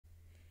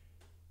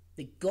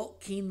The GOAT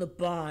King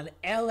LeBron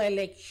LA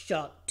Lakers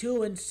shot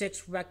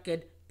 2-6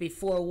 record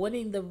before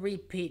winning the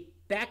repeat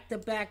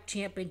back-to-back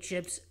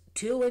championships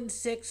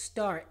 2-6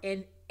 start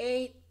in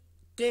 8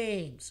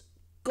 games.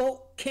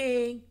 GOAT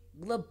King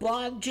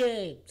LeBron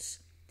James.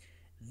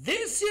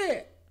 This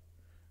year,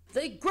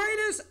 the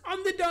greatest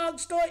underdog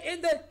story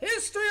in the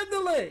history of the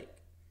league.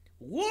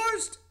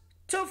 Worst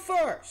to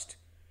first.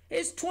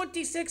 His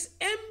 26th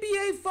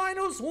NBA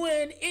Finals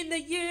win in the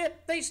year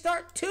they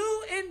start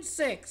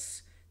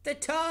 2-6. To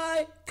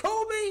tie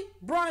Kobe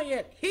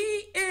Bryant. He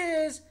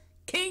is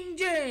King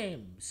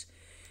James.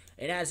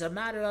 And as a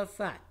matter of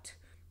fact,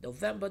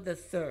 November the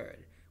 3rd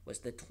was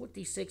the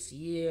 26th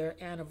year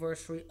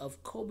anniversary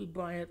of Kobe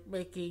Bryant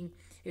making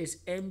his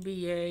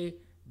NBA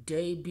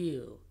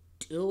debut.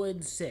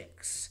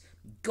 2-6.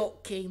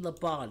 GOAT King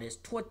LeBron, his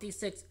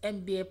 26th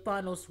NBA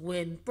Finals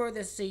win for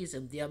the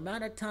season. The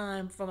amount of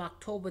time from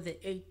October the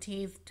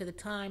 18th to the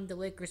time the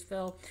Lakers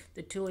fell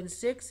to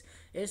 2-6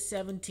 is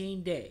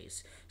 17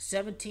 days.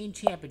 17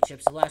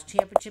 championships. The last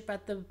championship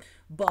at the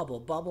bubble.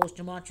 Bubble is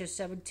Jumanji's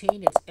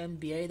 17. It's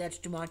NBA. That's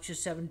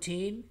Jumanji's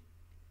 17.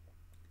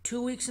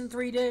 2 weeks and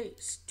 3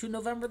 days to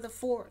November the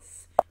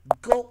 4th.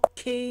 GOAT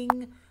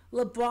King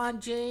LeBron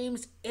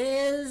James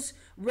is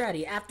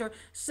ready. After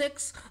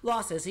 6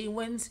 losses, he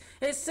wins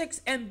his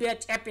 6th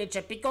NBA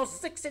championship. He goes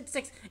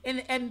 6-6 in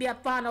the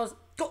NBA Finals.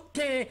 GOAT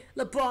King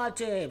LeBron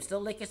James. The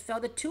Lakers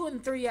fell to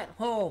 2-3 at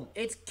home.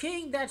 It's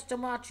King that's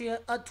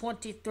Gematria at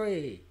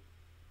 23.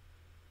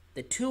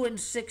 The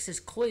 2-6 is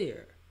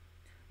clear.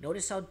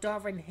 Notice how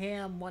Darvin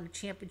Ham won a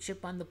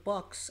championship on the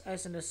Bucks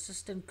as an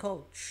assistant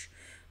coach.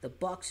 The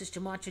Bucks is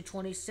Gematria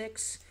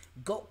 26.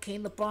 GOAT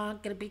King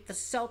LeBron gonna beat the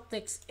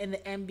Celtics in the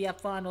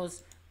NBA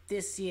Finals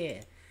this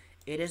year.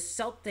 It is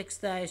Celtics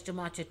that is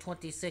Gematria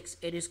 26.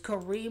 It is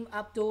Kareem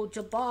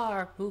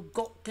Abdul-Jabbar who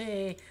GOAT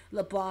King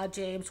LeBron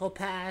James will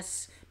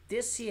pass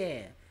this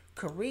year.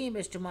 Kareem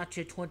is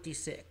Gematria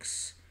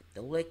 26.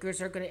 The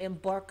Lakers are gonna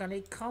embark on a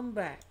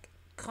comeback.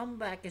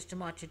 Comeback is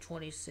Gematria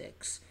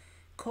 26.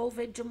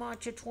 COVID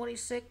Gematria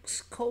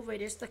 26. COVID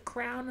is the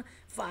crown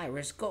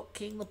virus. GOAT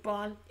King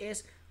LeBron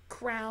is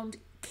crowned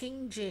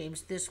King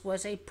James. This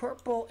was a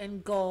purple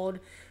and gold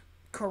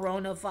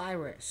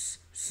coronavirus.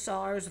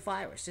 SARS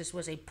virus. This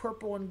was a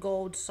purple and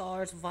gold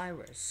SARS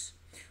virus.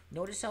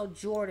 Notice how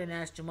Jordan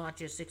has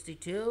Gematria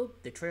 62.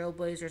 The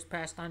Trailblazers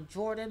passed on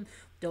Jordan.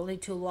 The only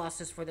 2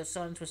 losses for the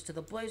Suns was to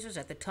the Blazers.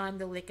 At the time,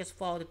 the Lakers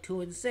fall to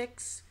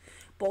 2-6.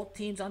 Both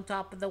teams on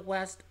top of the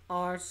West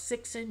are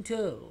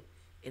 6-2.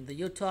 In the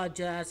Utah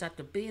Jazz,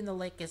 after beating the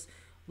Lakers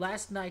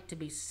last night to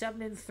be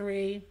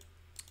 7-3,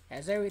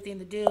 has everything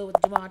to do with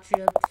the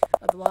Gematria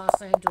of the Los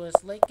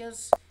Angeles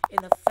Lakers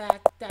in the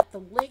fact that the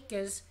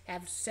Lakers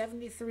have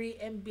 73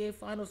 NBA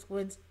Finals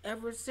wins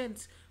ever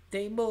since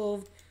they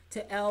moved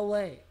to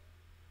LA.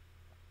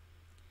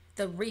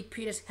 The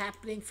repeat is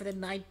happening for the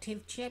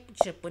 19th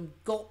championship when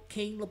GOAT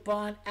King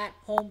LeBron at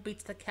home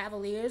beats the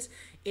Cavaliers.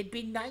 It'd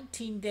be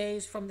 19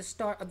 days from the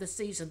start of the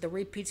season. The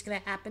repeat's going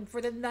to happen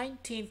for the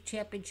 19th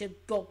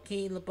championship. GOAT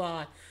King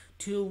LeBron.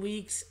 2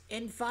 weeks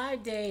and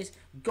 5 days,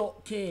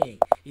 GOAT King.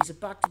 He's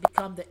about to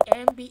become the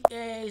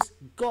NBA's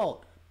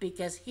GOAT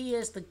because he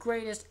is the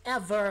greatest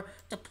ever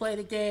to play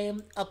the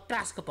game of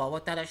basketball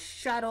without a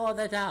shadow of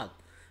a doubt.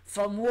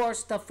 From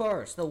worst to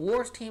first. The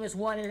worst team is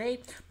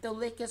 1-8. The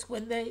Lakers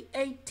win the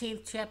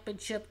 18th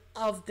championship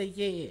of the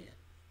year.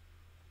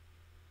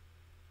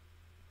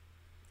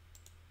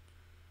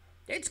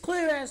 It's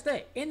clear as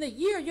day. In the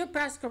year you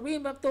pass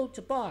Kareem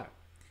Abdul-Jabbar.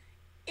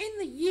 In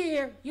the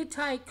year you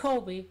tie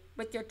Kobe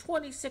with your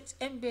 26th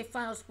NBA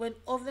Finals win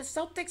over the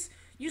Celtics,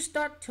 you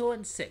start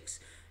 2-6.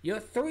 You're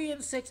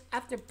 3-6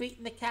 after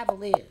beating the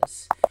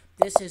Cavaliers.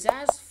 This is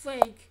as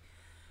fake.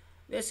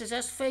 This is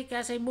as fake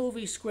as a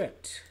movie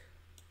script.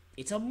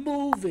 It's a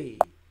movie.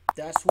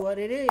 That's what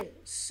it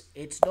is.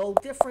 It's no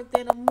different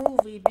than a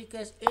movie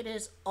because it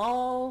is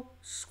all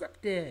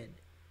scripted.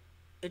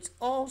 It's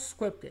all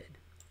scripted.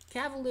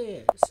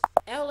 Cavaliers,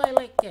 LA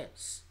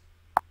Lakers.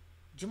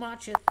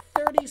 Gematria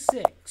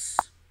 36.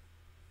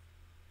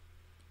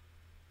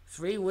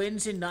 3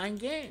 wins in 9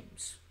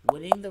 games.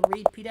 Winning the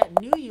repeat at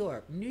New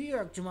York. New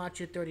York,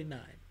 Gematria 39.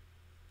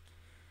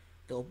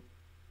 They'll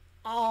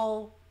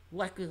all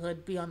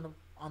likelihood be on the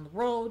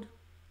road.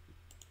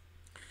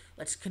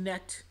 Let's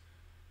connect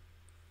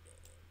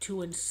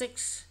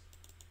 2-6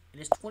 in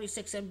his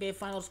 26th NBA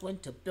Finals win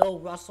to Bill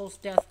Russell's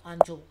death on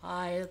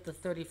July the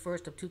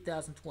 31st of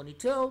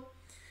 2022.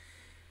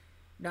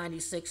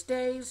 96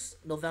 days,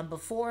 November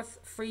 4th,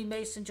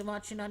 Freemason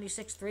Gematria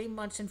 96, 3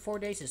 months and 4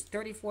 days, his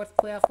 34th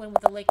playoff win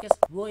with the Lakers.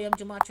 William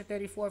Gematria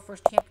 34,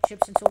 first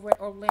championship since over at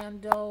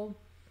Orlando.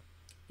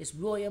 It's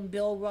William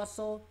Bill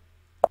Russell.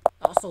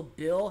 Also,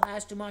 Bill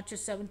has Gematria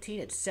 17.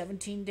 It's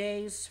 17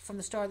 days from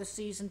the start of the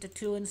season to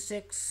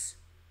 2-6.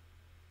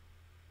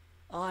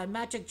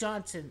 Magic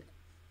Johnson.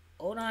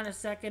 Hold on a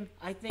second.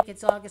 I think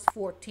it's August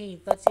 14th.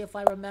 Let's see if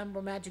I remember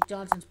Magic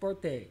Johnson's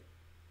birthday.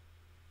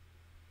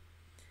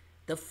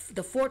 The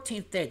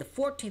 14th day, the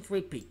 14th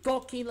repeat.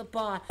 GOAT King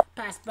LeBron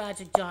past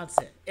Magic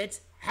Johnson. It's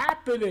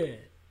happening.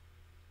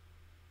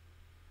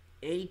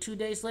 82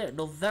 days later,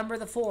 November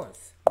the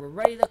 4th, we're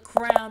ready to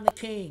crown the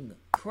king.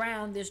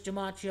 Crown this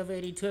Jumanji of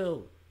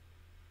 82.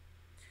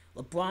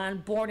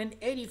 LeBron born in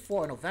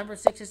 84. November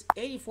 6th is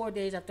 84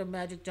 days after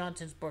Magic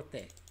Johnson's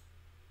birthday.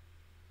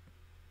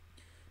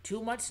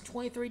 2 months and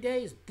 23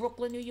 days,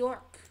 Brooklyn, New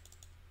York.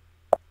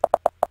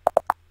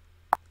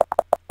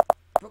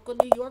 Brooklyn,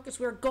 New York is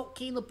where GOAT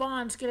King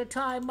LeBron's going to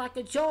tie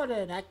Michael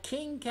Jordan at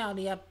King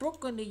County at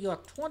Brooklyn, New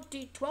York.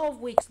 12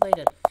 weeks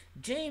later,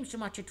 James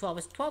Jumanji 12,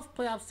 his 12th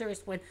playoff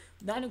series win,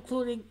 not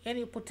including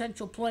any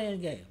potential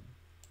playing game.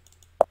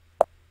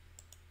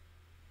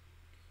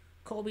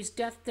 Kobe's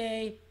death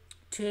day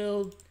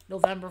to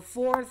November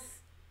 4th.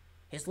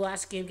 His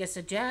last game against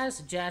the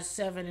Jazz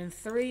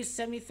 7-3,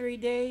 73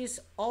 days,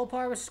 all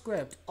part of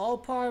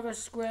a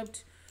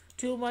script.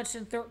 2 months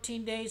and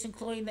 13 days,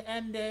 including the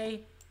end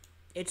day.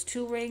 It's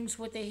 2 rings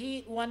with the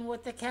Heat, 1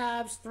 with the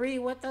Cavs, 3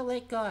 with the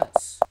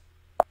Lakers.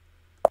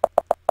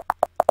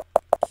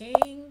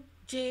 King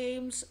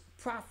James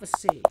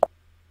prophecy.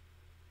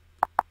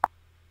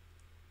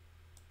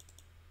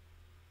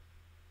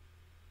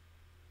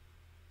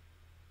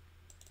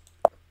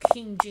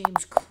 King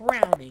James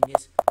crowning,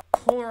 his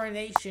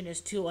coronation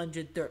is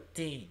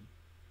 213.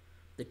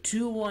 The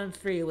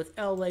 213 with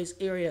LA's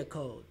area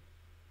code.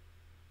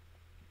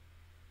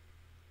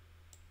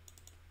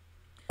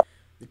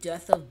 The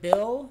death of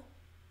Bill,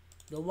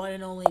 the one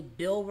and only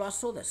Bill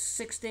Russell, the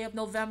 6th day of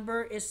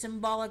November is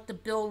symbolic to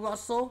Bill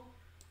Russell.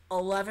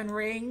 11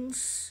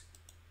 rings.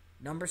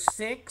 Number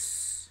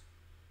 6.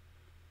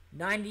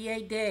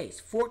 98 days,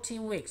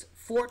 14 weeks,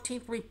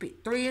 14th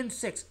repeat,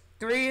 3-6,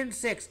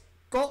 3-6.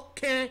 GOAT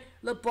King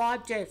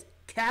LeBron James,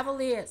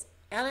 Cavaliers,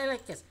 LA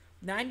Lakers,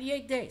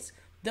 98 days.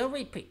 The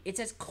repeat. It's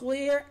as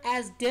clear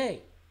as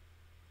day.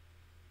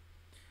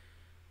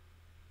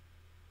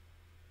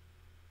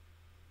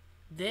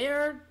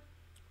 Their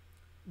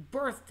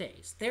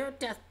birthdays, their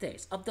death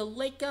days of the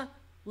Laker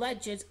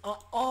legends are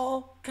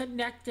all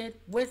connected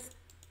with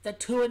the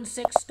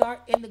 2-6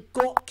 start in the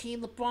GOAT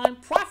King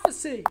LeBron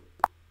prophecy.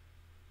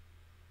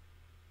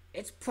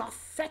 It's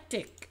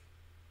prophetic.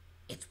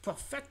 It's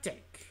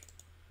prophetic.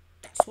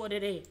 That's what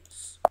it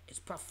is. It's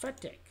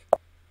prophetic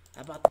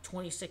about the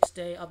 26th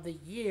day of the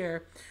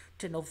year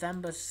to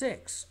November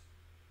 6th,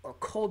 or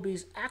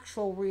Kobe's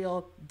actual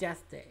real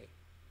death day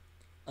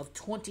of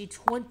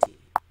 2020.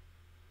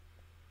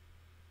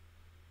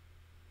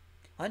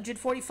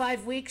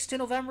 145 weeks to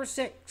November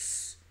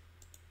 6th.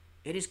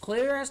 It is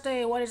clear as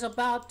day what is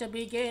about to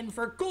begin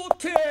for GOAT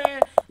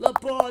King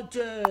LeBron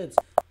James.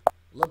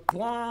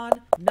 LeBron,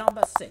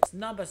 number 6,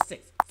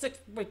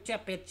 6th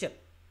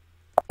championship.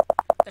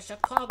 The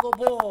Chicago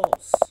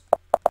Bulls.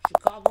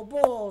 Chicago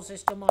Bulls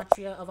is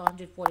gematria of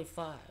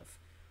 145.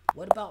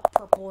 What about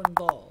purple and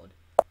gold?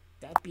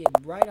 That'd be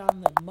right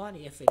on the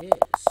money if it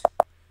is.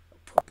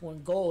 Purple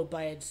and gold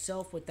by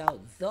itself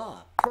without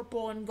the.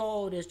 Purple and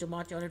gold is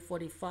gematria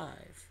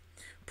 145.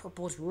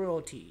 Purple is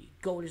royalty.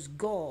 Gold is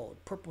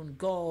gold. Purple and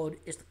gold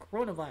is the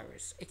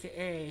coronavirus,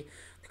 aka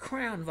the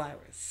crown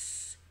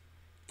virus.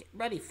 Get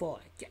ready for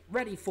it. Get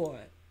ready for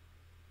it.